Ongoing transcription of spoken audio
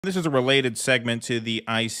This is a related segment to the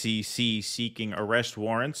ICC seeking arrest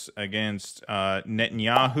warrants against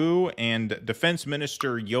Netanyahu and Defense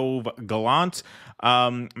Minister Yoav Gallant.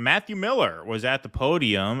 Matthew Miller was at the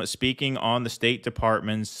podium speaking on the State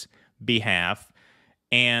Department's behalf.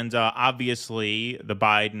 And obviously, the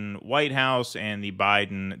Biden White House and the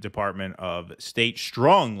Biden Department of State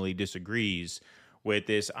strongly disagrees with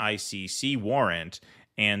this ICC warrant.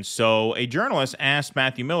 And so a journalist asked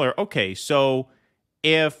Matthew Miller, okay, so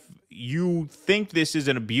if you think this is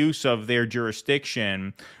an abuse of their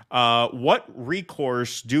jurisdiction, what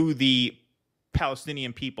recourse do the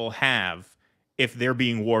Palestinian people have if they're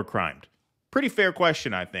being war crimed? Pretty fair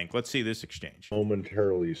question, I think. Let's see this exchange.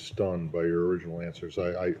 Momentarily stunned by your original answers.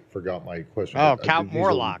 I forgot my question. Oh, Count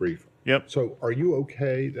Morlock. Brief. Yep. So are you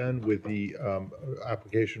okay then with the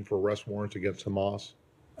application for arrest warrants against Hamas?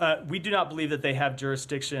 We do not believe that they have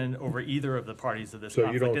jurisdiction over either of the parties of this So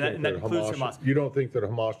conflict, you don't think and that includes Hamas. You don't think that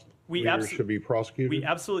Hamas leaders should be prosecuted? We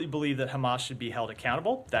absolutely believe that Hamas should be held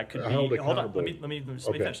accountable. That could be hold on. Let me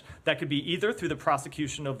finish. That could be either through the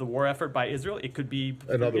prosecution of the war effort by Israel. It could be,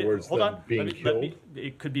 in other words, being killed.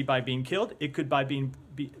 It could be by being killed. It could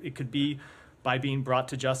be by being brought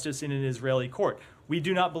to justice in an Israeli court. We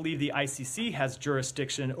do not believe the ICC has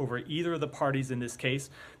jurisdiction over either of the parties in this case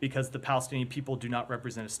because the Palestinian people do not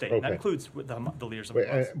represent a state. Okay. And that includes the leaders of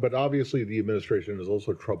Hamas. But obviously the administration is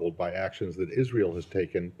also troubled by actions that Israel has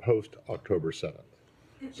taken post-October 7th.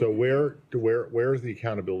 So where is the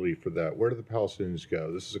accountability for that? Where do the Palestinians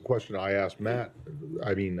go? This is a question I asked Ned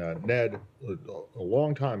a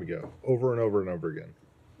long time ago, over and over and over again.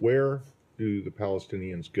 Where do the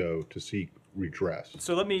Palestinians go to seek redress?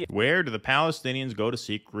 Where do the Palestinians go to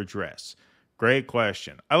seek redress? Great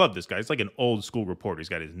question. I love this guy. He's like an old school reporter. He's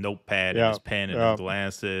got his notepad and his pen and his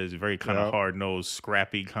glasses. Very kind of hard-nosed,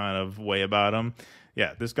 scrappy kind of way about him.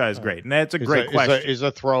 Yeah, this guy's great. And that's a great question. He's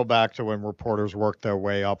a throwback to when reporters worked their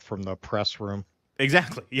way up from the press room.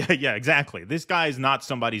 Exactly. Yeah, exactly. This guy is not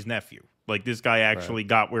somebody's nephew. Like, this guy actually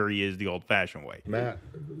got where he is the old-fashioned way. Ned,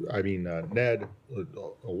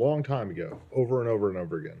 a long time ago, over and over and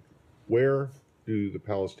over again. Where do the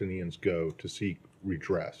Palestinians go to seek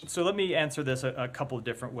redress? So let me answer this a couple of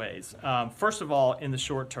different ways. First of all, in the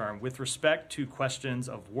short term, with respect to questions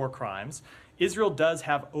of war crimes, Israel does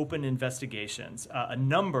have open investigations, a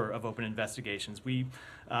number of open investigations. We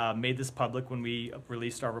made this public when we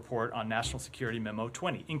released our report on National Security Memo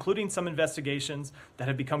 20, including some investigations that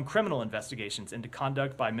have become criminal investigations into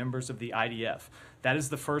conduct by members of the IDF. That is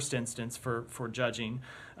the first instance for judging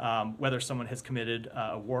whether someone has committed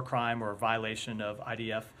a war crime or a violation of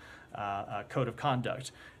IDF code of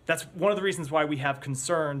conduct. That's one of the reasons why we have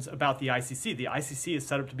concerns about the ICC. The ICC is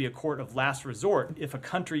set up to be a court of last resort. If a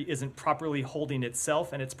country isn't properly holding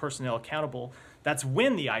itself and its personnel accountable, that's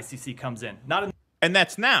when the ICC comes in. And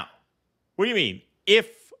that's now. What do you mean?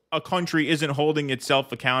 If a country isn't holding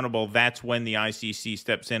itself accountable, that's when the ICC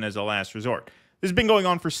steps in as a last resort. This has been going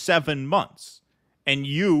on for 7 months, and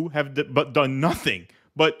you have done nothing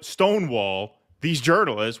but stonewall these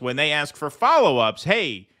journalists when they ask for follow-ups.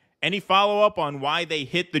 Hey, any follow-up on why they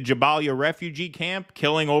hit the Jabalia refugee camp,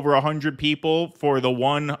 killing over 100 people for the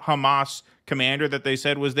one Hamas commander that they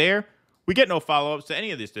said was there? We get no follow-ups to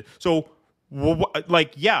any of this. So,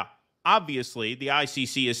 yeah, obviously the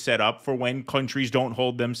ICC is set up for when countries don't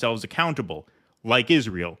hold themselves accountable, like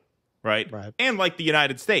Israel, right? And like the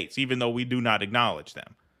United States, even though we do not acknowledge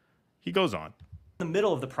them. He goes on. In the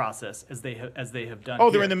middle of the process, as they have done.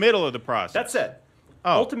 Oh, they're in the middle of the process. That's it.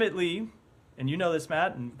 Ultimately, and you know this,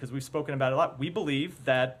 Matt, and because we've spoken about it a lot, we believe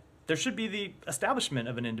that there should be the establishment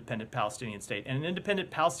of an independent Palestinian state. And an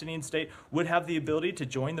independent Palestinian state would have the ability to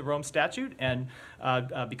join the Rome Statute and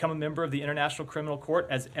become a member of the International Criminal Court,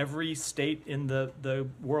 as every state in the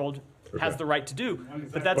world has the right to do.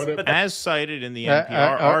 But as cited in the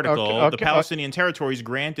NPR article, the Palestinian territories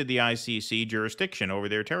granted the ICC jurisdiction over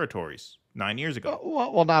their territories 9 years ago.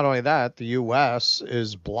 Well, not only that, the U.S.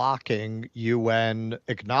 is blocking UN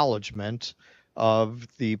acknowledgement of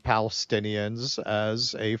the Palestinians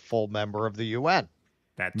as a full member of the UN.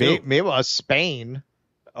 That too. Maybe Spain,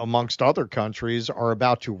 amongst other countries, are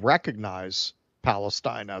about to recognize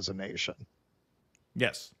Palestine as a nation.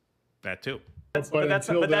 Yes, that too. So where do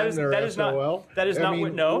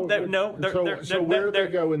they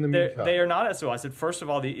go in the meantime? They are not SOL. I said, first of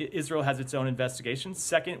all, Israel has its own investigations.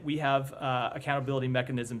 Second, we have accountability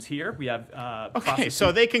mechanisms here. We have okay,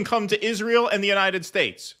 so they can come to Israel and the United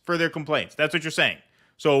States for their complaints. That's what you're saying.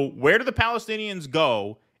 So where do the Palestinians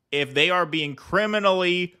go if they are being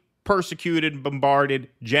criminally persecuted, bombarded,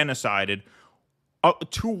 genocided?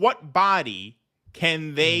 To what body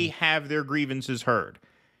can they have their grievances heard?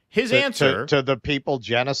 His answer to the people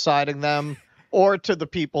genociding them, or to the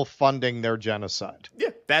people funding their genocide. Yeah,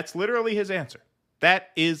 that's literally his answer.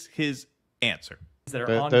 That is his answer. That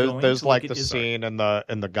are ongoing. There's like the scene in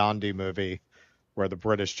the Gandhi movie where the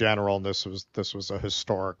British general, and this was a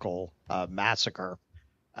historical massacre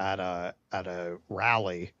at a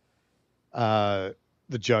rally. The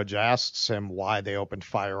judge asks him why they opened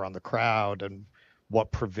fire on the crowd and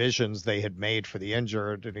what provisions they had made for the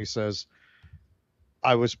injured, and he says,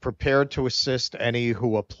 "I was prepared to assist any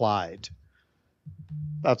who applied."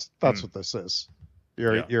 That's what this is.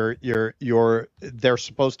 They're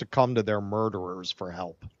supposed to come to their murderers for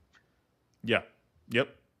help. Yeah.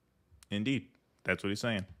 Yep. Indeed. That's what he's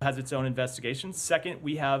saying. Has its own investigations. Second,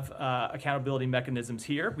 we have accountability mechanisms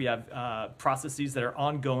here. We have processes that are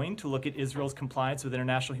ongoing to look at Israel's compliance with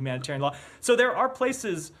international humanitarian law. So there are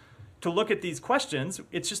places to look at these questions.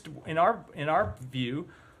 It's just, in our view,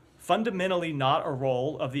 fundamentally not a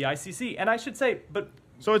role of the ICC. And I should say, but...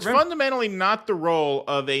 So it's fundamentally not the role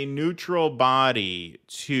of a neutral body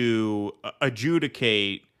to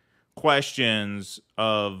adjudicate questions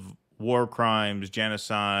of war crimes,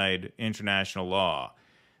 genocide, international law.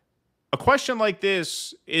 A question like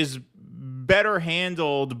this is better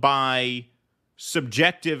handled by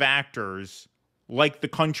subjective actors like the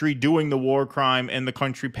country doing the war crime and the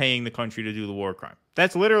country paying the country to do the war crime.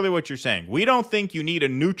 That's literally what you're saying. We don't think you need a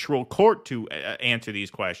neutral court to answer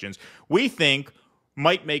these questions. We think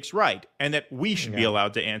might makes right, and that we should be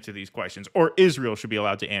allowed to answer these questions, or Israel should be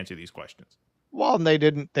allowed to answer these questions. Well, and they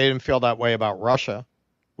didn't feel that way about Russia,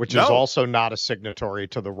 which is also not a signatory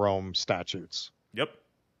to the Rome statutes. Yep.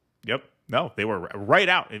 No, they were right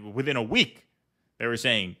out within a week. They were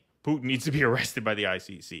saying Putin needs to be arrested by the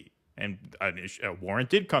ICC, and a warrant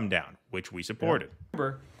did come down, which we supported.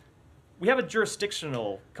 Remember, we have a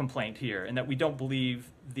jurisdictional complaint here, in that we don't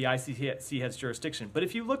believe the ICC has jurisdiction. But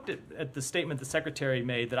if you looked at the statement the Secretary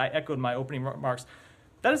made that I echoed in my opening remarks,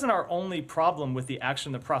 that isn't our only problem with the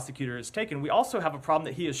action the prosecutor has taken. We also have a problem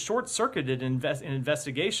that he has short-circuited an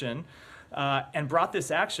investigation and brought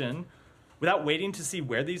this action without waiting to see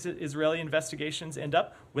where these Israeli investigations end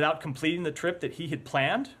up, without completing the trip that he had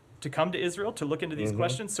planned to come to Israel to look into these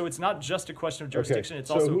questions. So it's not just a question of jurisdiction.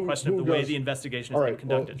 It's also a question of the way the investigation has been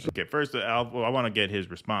conducted. Okay, first, I want to get his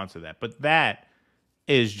response to that. But that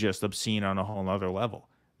is just obscene on a whole other level.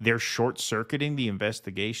 They're short-circuiting the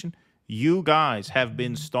investigation. You guys have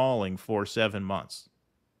been stalling for 7 months.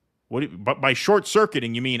 But by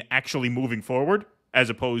short-circuiting, you mean actually moving forward as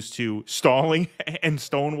opposed to stalling and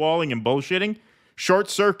stonewalling and bullshitting?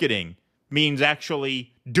 Short-circuiting means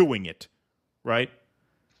actually doing it, right?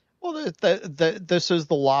 Well, this is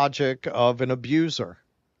the logic of an abuser.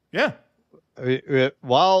 Yeah.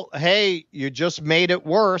 Well, hey, you just made it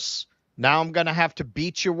worse. Now I'm going to have to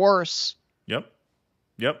beat you worse.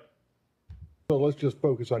 Yep. So let's just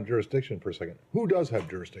focus on jurisdiction for a second. Who does have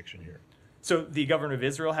jurisdiction here? So the government of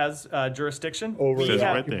Israel has jurisdiction. Over the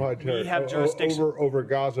occupied territory. We have jurisdiction. Over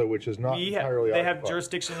Gaza, which is not entirely They occupied. have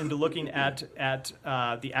jurisdiction into looking at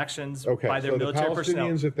the actions Okay, by their so military the personnel.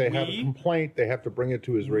 Palestinians, if they have a complaint, they have to bring it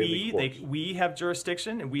to Israeli courts. We have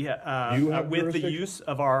jurisdiction, and we have with the jurisdiction? use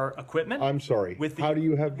of our equipment. I'm sorry. How do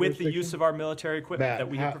you have with jurisdiction? the use of our military equipment Matt, that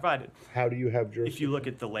we have provided? How do you have jurisdiction? If you look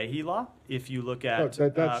at the Leahy law, if you look at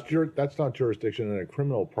that's not jurisdiction in a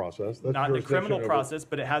criminal process. That's not in a jurisdiction criminal over- process,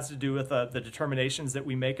 but it has to do with the determinations that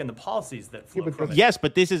we make and the policies that flow from it. Yes,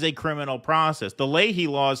 but this is a criminal process. The Leahy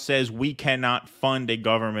law says we cannot fund a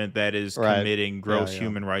government that is committing gross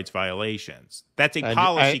human rights violations. That's a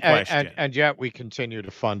policy question. And yet we continue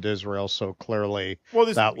to fund Israel, so clearly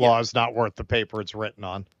that law is not worth the paper it's written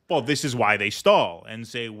on. Well, this is why they stall and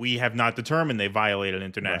say we have not determined they violated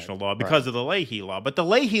international law because of the Leahy law. But the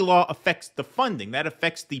Leahy law affects the funding. That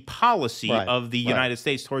affects the policy of the United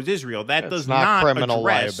States towards Israel. That does not criminal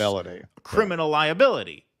address liability. Criminal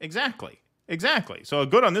liability. Exactly. So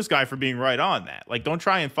good on this guy for being right on that. Like, don't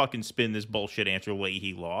try and fucking spin this bullshit answer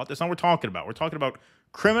Leahy law. That's not what we're talking about. We're talking about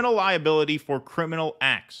criminal liability for criminal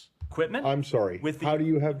acts. Equipment. I'm sorry. How do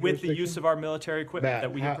you have jurisdiction? With the use of our military equipment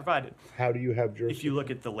that we have provided. How do you have jurisdiction? If you look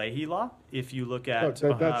at the Leahy law, if you look at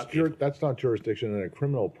that's not jurisdiction in a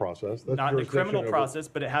criminal process. That's not in a criminal process,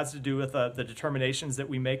 but it has to do with the determinations that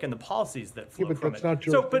we make and the policies that flow from it. Not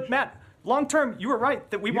jurisdiction. But Matt, long term, you were right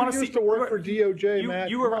that we want to see. You used to work for DOJ, Matt.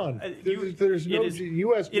 Come on. There's no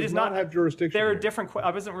U.S. does not have jurisdiction. There are different. I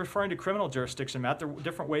wasn't referring to criminal jurisdiction, Matt. There are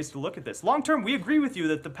different ways to look at this. Long term, we agree with you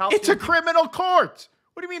that the Palestinian. It's a criminal court.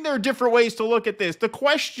 What do you mean there are different ways to look at this? The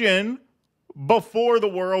question before the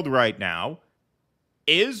world right now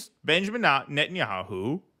is Benjamin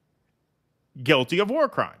Netanyahu guilty of war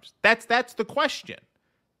crimes? That's the question.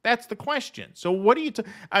 That's the question. So what do you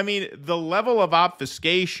I mean, the level of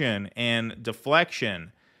obfuscation and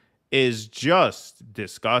deflection is just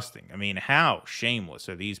disgusting. I mean, how shameless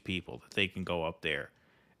are these people that they can go up there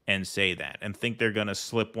and say that and think they're going to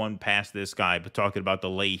slip one past this guy, but talking about the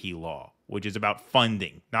Leahy law, which is about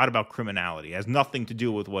funding, not about criminality. It has nothing to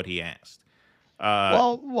do with what he asked.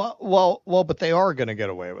 But they are going to get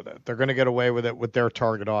away with it. They're going to get away with it with their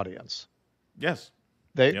target audience. Yes.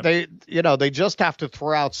 They just have to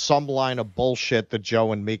throw out some line of bullshit that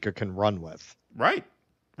Joe and Mika can run with. Right.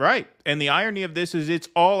 Right. And the irony of this is it's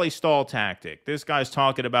all a stall tactic. This guy's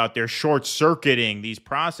talking about they're short-circuiting these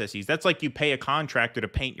processes. That's like you pay a contractor to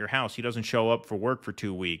paint your house. He doesn't show up for work for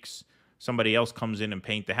 2 weeks. Somebody else comes in and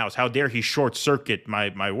paint the house. How dare he short-circuit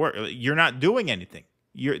my work? You're not doing anything.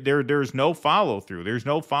 There's no follow-through. There's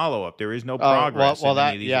no follow-up. There is no progress in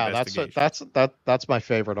any of these investigations. That's my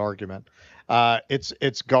favorite argument.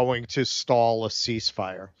 It's going to stall a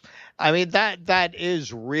ceasefire. I mean, that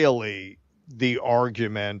is really the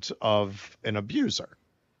argument of an abuser.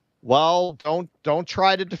 Well, don't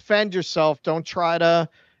try to defend yourself. Don't try to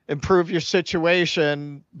improve your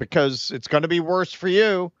situation because it's going to be worse for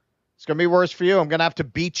you. It's going to be worse for you. I'm going to have to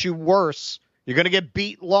beat you worse. You're going to get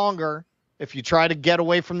beat longer if you try to get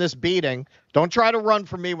away from this beating. Don't try to run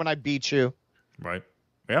from me when I beat you. Right.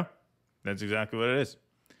 Yeah. That's exactly what it is.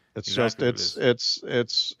 It's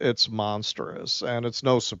monstrous, and it's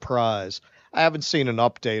no surprise. I haven't seen an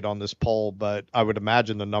update on this poll, but I would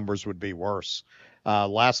imagine the numbers would be worse.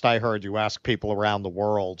 Last I heard, you ask people around the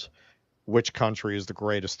world which country is the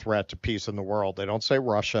greatest threat to peace in the world. They don't say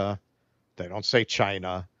Russia. They don't say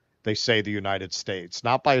China. They say the United States.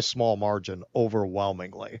 Not by a small margin,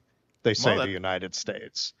 overwhelmingly. They say the United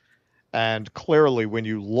States. And clearly, when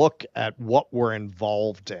you look at what we're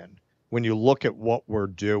involved in, when you look at what we're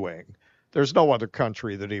doing, there's no other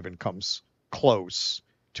country that even comes close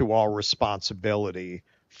to our responsibility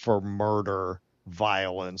for murder,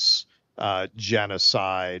 violence,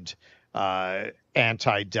 genocide,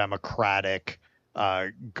 anti-democratic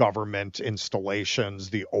government installations,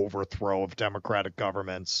 the overthrow of democratic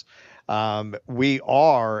governments. We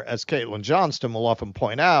are, as Caitlin Johnston will often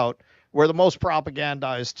point out, we're the most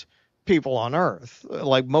propagandized people on earth.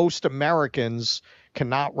 Like, most Americans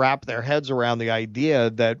cannot wrap their heads around the idea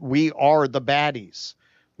that we are the baddies.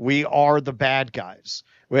 We are the bad guys.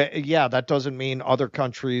 Yeah, that doesn't mean other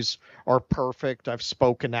countries are perfect. I've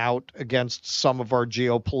spoken out against some of our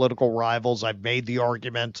geopolitical rivals. I've made the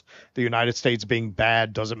argument the United States being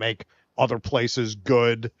bad doesn't make other places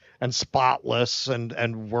good and spotless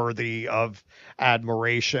and worthy of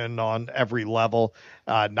admiration on every level.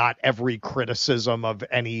 Not every criticism of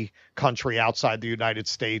any country outside the United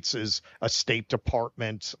States is a State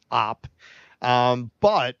Department op.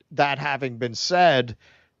 But that having been said,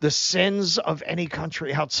 the sins of any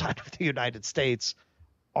country outside of the United States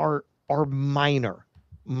are minor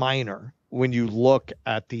when you look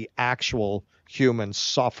at the actual human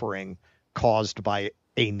suffering caused by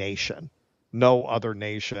a nation. No other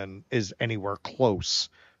nation is anywhere close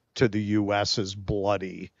to the U.S.'s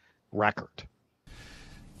bloody record.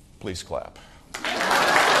 Please clap.